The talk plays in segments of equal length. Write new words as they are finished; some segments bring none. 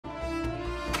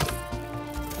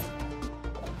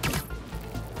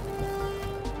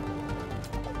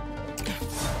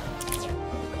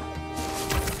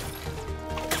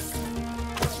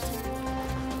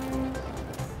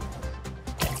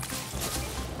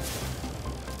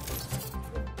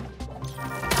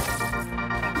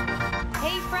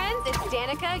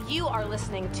Danica. You are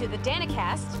listening to the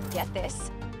Danicast. Get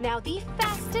this. Now the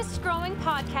fastest growing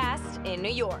podcast in New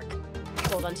York.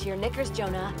 Hold on to your knickers,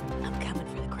 Jonah. I'm coming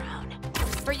for the crown.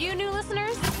 For you new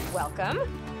listeners, welcome.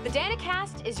 The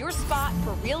Danicast is your spot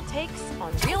for real takes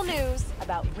on real news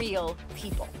about real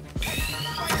people.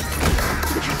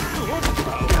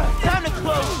 Time to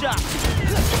close shop!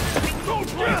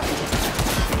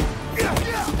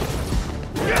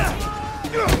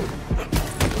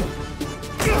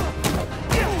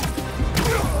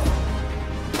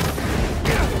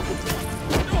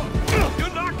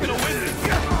 You're not gonna win this!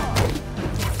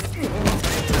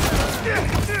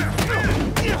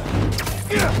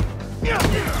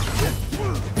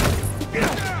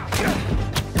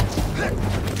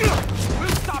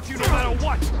 We'll stop you no matter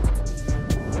what!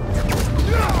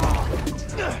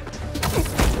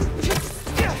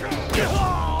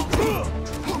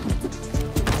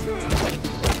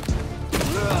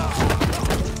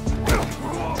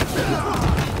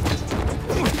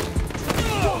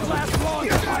 Won't last long,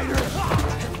 Spider!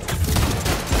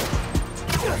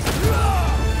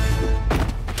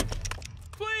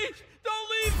 Please, don't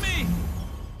leave me!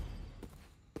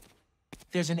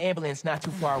 There's an ambulance not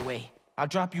too far away. I'll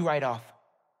drop you right off.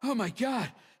 Oh my God,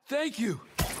 thank you!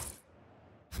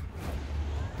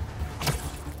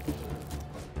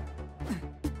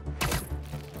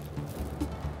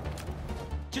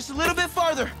 Just a little bit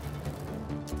farther.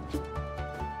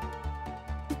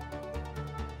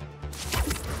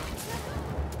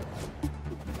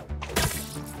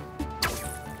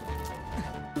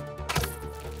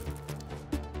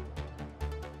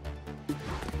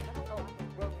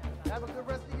 Have a good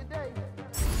rest of your day.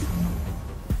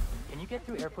 Can you get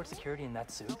through airport security in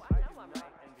that suit?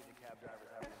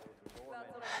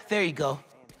 There you go.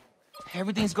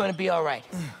 Everything's going to be all right.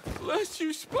 Bless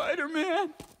you,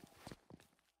 Spider-Man!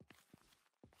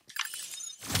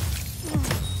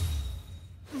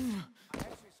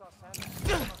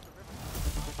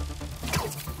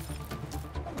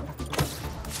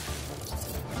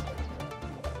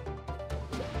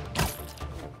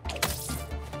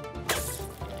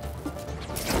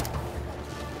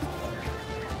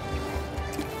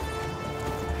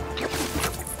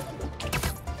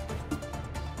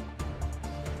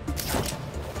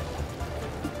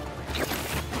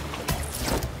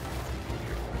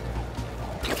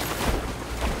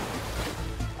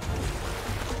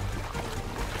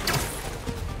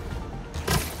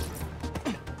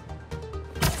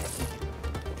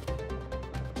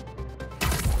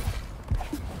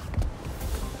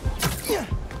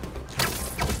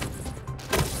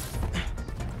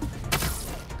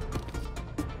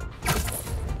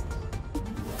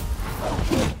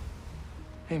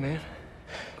 Hey, man.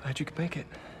 Glad you could make it.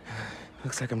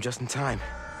 Looks like I'm just in time.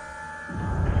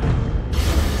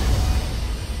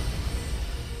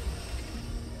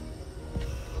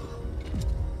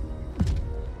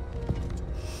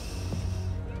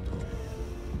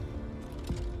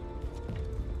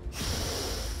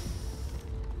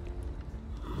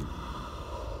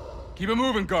 Keep it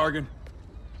moving, Gargan.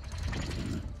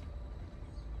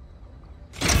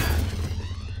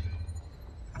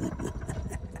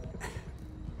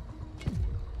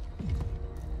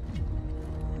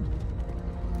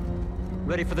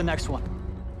 Ready for the next one.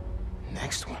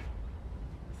 Next one.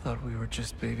 Thought we were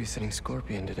just babysitting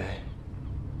Scorpion today.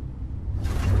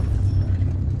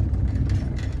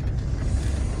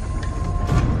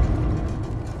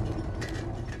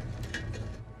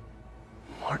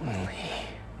 Marten Lee.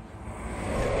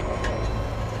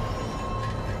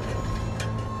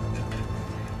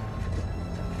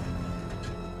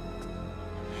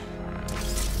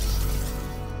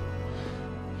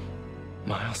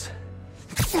 Miles.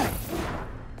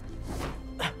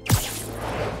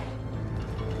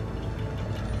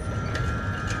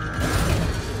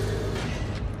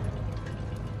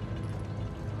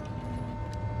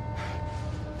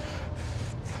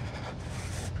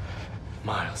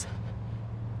 Miles.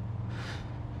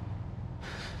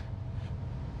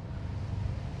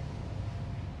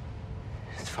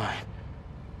 It's fine.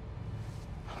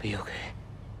 I'll be okay.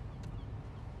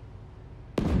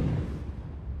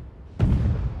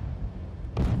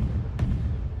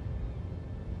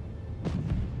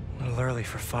 A little early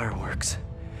for fireworks.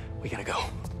 We gotta go.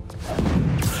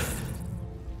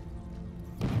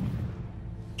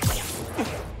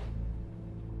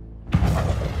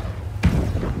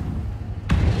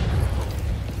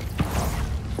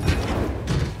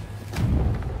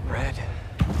 Red,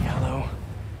 yellow.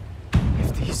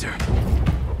 If these are...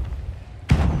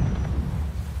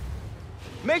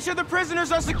 Make sure the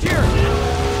prisoners are secure!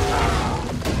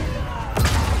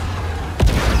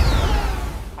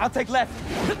 I'll take left.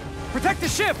 Protect the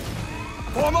ship!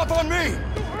 Form up on me!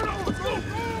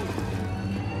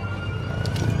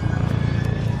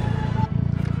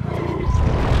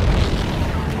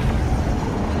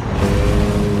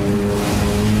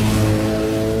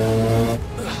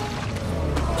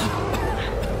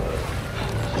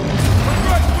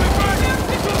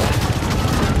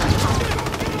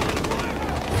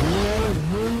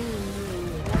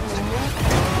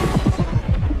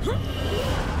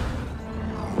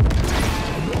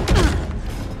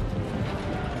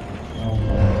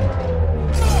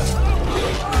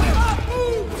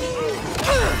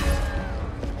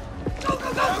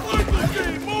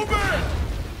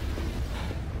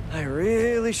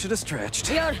 Should have stretched.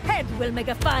 Your head will make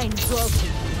a fine trophy.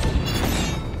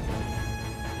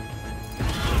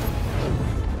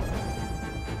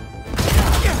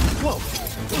 Whoa!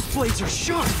 Those blades are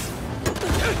sharp!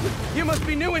 You must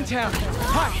be new in town.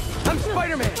 Hi, I'm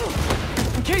Spiderman.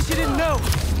 In case you didn't know,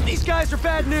 these guys are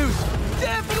bad news.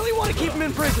 Definitely want to keep them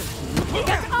in prison.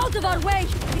 Get out of our way!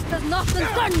 This does not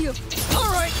concern you!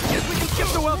 Alright, guess we can skip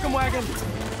the welcome wagon.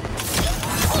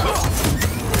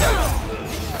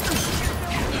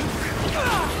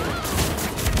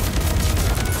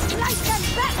 Light them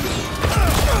back!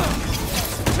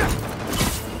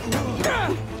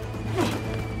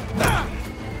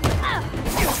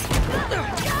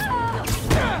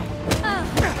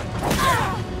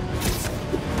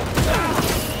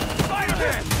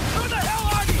 Spider-Man! Who the hell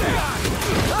are you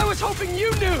guys? I was hoping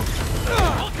you knew!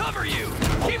 We'll cover you!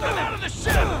 Keep them out of the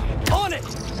ship! On it!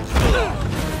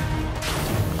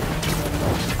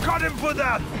 Cut him for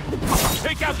that!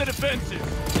 Take out the defenses!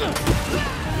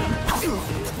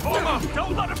 Form up!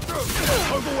 Don't let him through!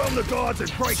 Overwhelm the guards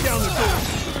and break down the door!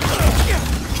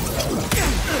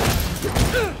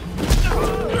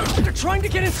 They're trying to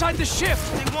get inside the ship!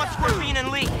 They want Scorpion and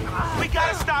Lee. We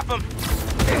gotta stop them.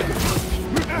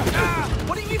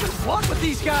 What do you even want with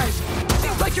these guys?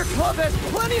 Seems like your club has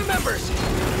plenty of members!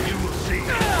 You will see,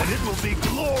 and it will be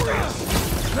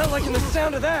glorious! Not liking the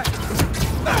sound of that.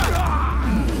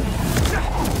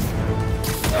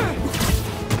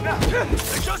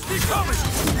 They just keep coming!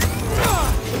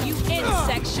 You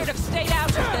insects should have stayed out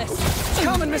of this!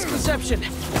 Common misconception.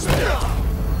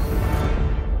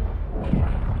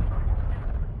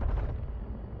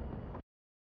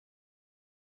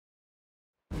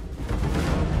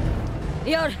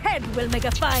 Your head will make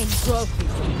a fine trophy.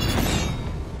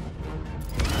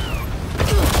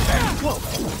 Whoa,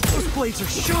 those blades are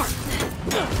sharp.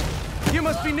 You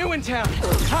must be new in town.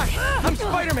 Hi, I'm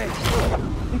Spiderman.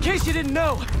 In case you didn't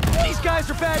know, these guys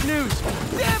are bad news.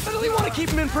 Definitely want to keep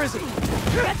them in prison.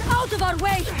 Get out of our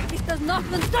way! This does not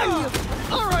concern you!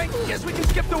 All right, guess we can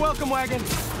skip the welcome wagon.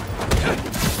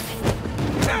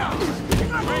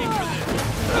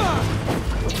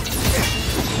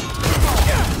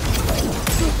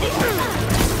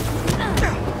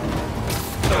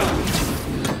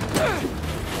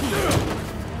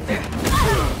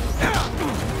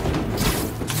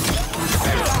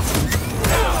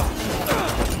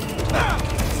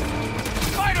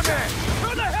 Spider-Man!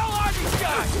 Who the hell are these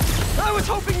guys? I was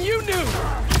hoping you knew.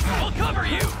 We'll cover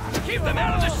you! Keep them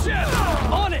out of the ship!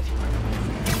 On it!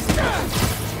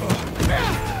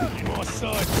 More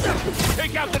suds!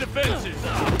 Take out the defenses!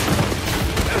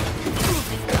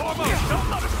 Form up! Don't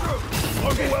let them through!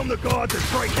 Overwhelm the guards and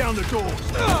break down the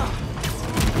doors!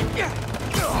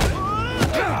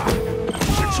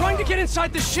 They're trying to get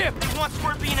inside the ship! They want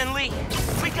Scorpion and Lee.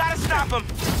 We gotta stop them.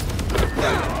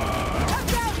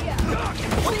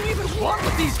 What do you even want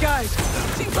with these guys?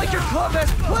 Seems like your club has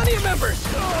plenty of members!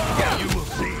 You will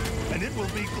see, and it will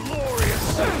be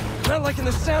glorious! Not liking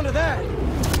the sound of that.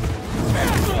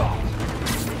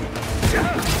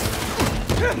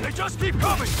 They just keep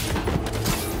coming!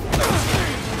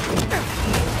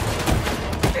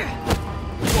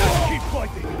 Keep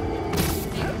fighting!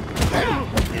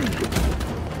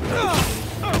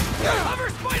 Cover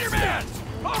Spider-Man!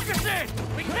 Focus in!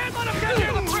 We can't let him get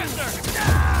near the prisoner!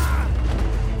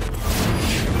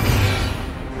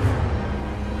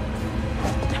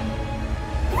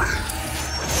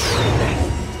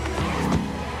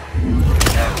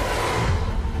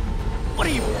 What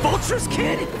are you, vultures,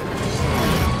 kid?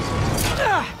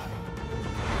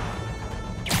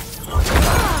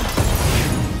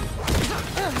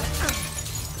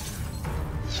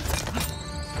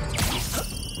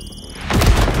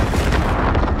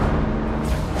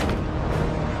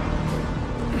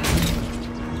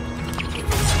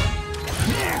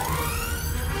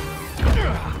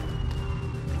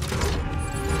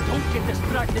 Don't get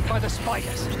distracted by the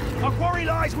spiders! Our quarry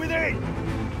lies within!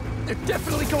 They're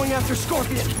definitely going after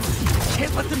Scorpion.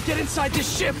 Can't let them get inside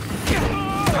this ship.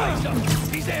 Eyes up!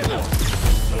 He's airborne!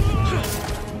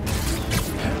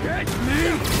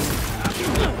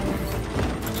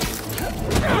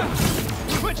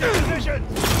 Switching position!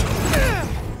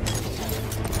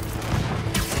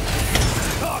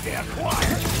 Target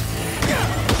acquired!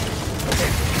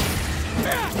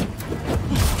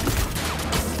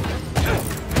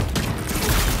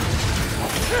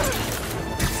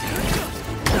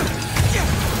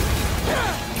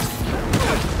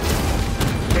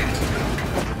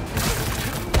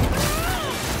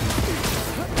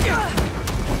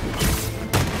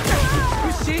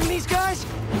 You seeing these guys?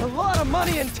 A lot of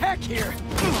money and tech here.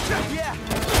 Yeah,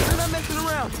 they're not messing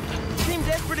around. Seem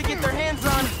desperate to get their hands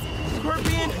on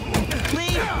Scorpion,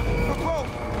 Lee, or both.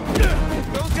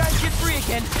 Those guys get free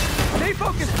again. Stay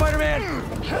focused, Spider-Man!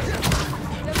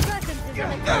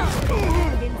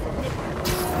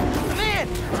 Man,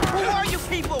 who are you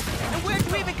people? And where'd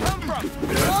you even come from?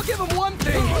 I'll give them one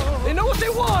thing. They know what they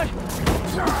want.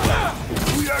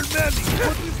 We are many,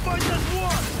 but we fight as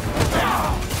one!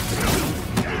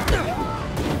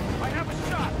 I have a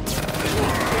shot.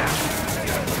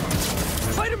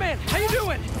 Spider-Man, how you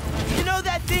doing? You know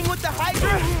that thing with the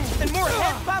Hydra? And more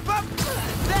heads pop up?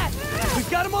 That! We've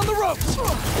got him on the ropes.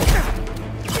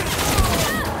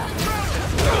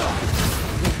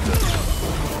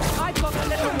 I got the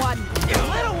little one.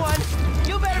 Little one?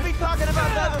 You better be talking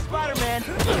about the other Spider-Man,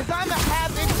 because I'm a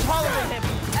half-inch taller than him.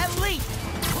 At least!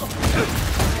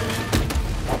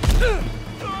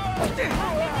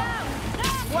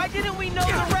 Why didn't we know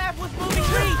the raft was moving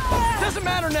free? Doesn't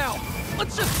matter now.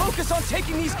 Let's just focus on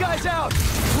taking these guys out,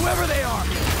 whoever they are.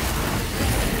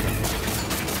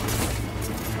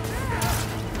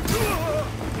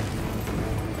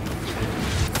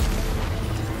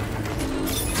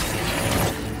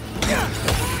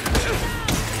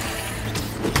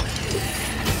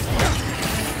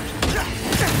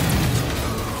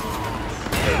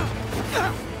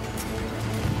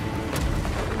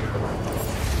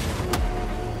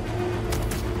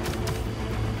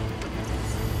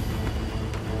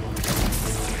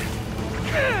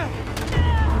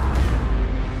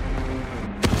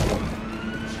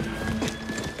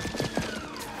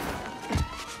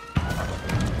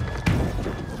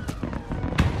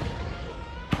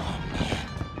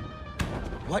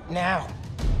 What now?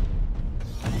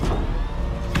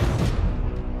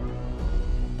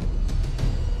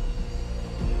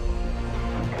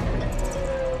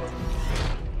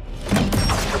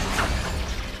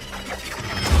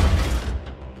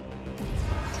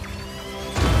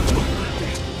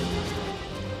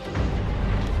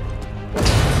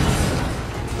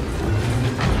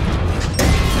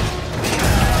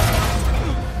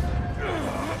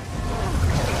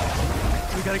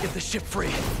 We gotta get the ship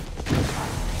free.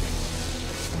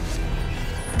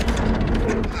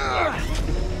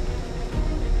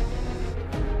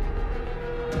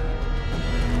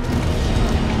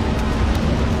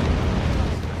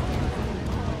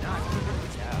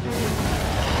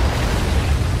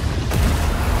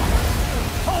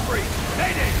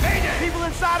 People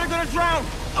inside are gonna drown!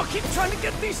 I'll keep trying to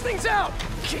get these things out.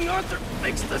 King Arthur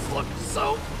makes this look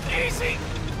so easy.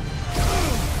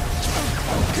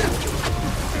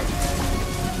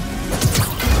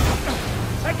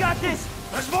 I got this!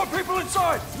 There's more people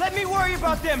inside! Let me worry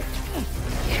about them!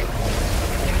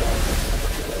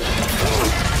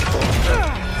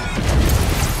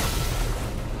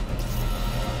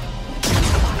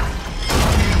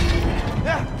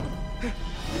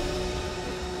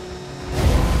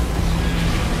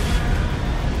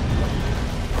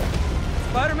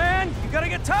 Spider-Man, you gotta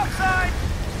get topside.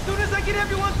 As soon as I get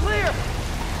everyone clear!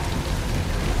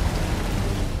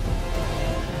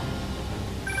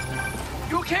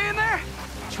 You okay in there?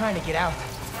 Trying to get out.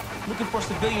 Looking for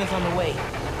civilians on the way.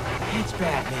 It's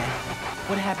bad, man.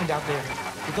 What happened out there?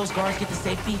 Did those guards get to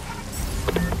safety?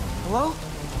 Hello?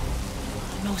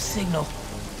 No signal.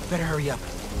 Better hurry up.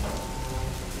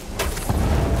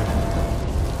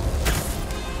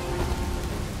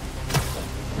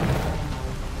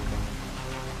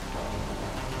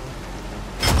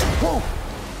 Whoa!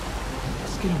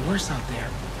 It's getting worse out there.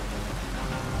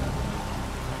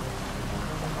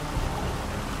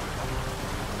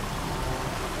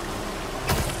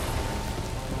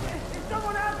 Is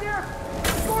someone out there?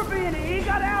 Scorpion, he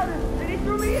got out and he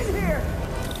threw me in here.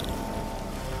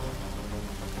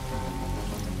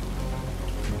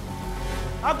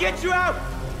 I'll get you out!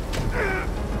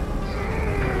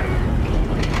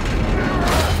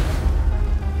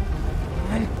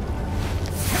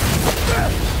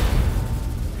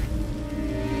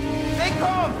 Stay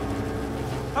calm!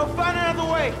 I'll find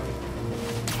another way!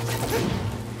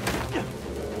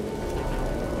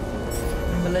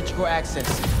 Electrical access.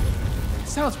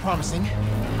 Sounds promising. I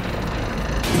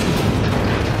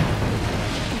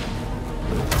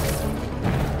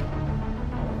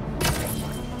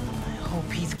hope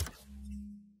he's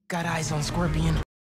got eyes on Scorpion.